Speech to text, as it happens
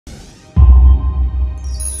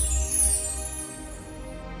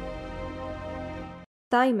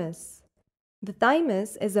Thymus. The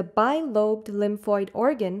thymus is a bilobed lymphoid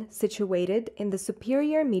organ situated in the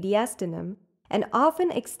superior mediastinum and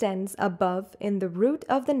often extends above in the root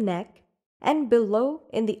of the neck and below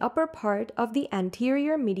in the upper part of the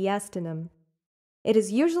anterior mediastinum. It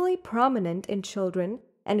is usually prominent in children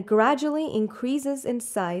and gradually increases in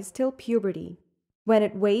size till puberty, when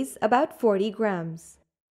it weighs about 40 grams.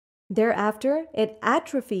 Thereafter, it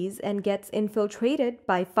atrophies and gets infiltrated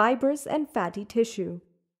by fibrous and fatty tissue.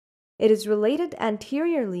 It is related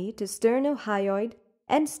anteriorly to sternohyoid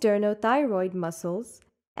and sternothyroid muscles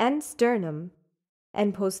and sternum,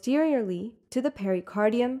 and posteriorly to the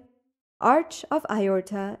pericardium, arch of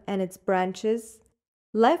aorta and its branches,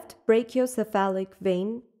 left brachiocephalic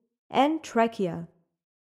vein, and trachea.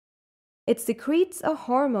 It secretes a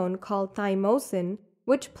hormone called thymosin,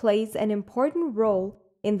 which plays an important role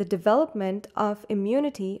in the development of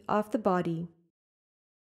immunity of the body.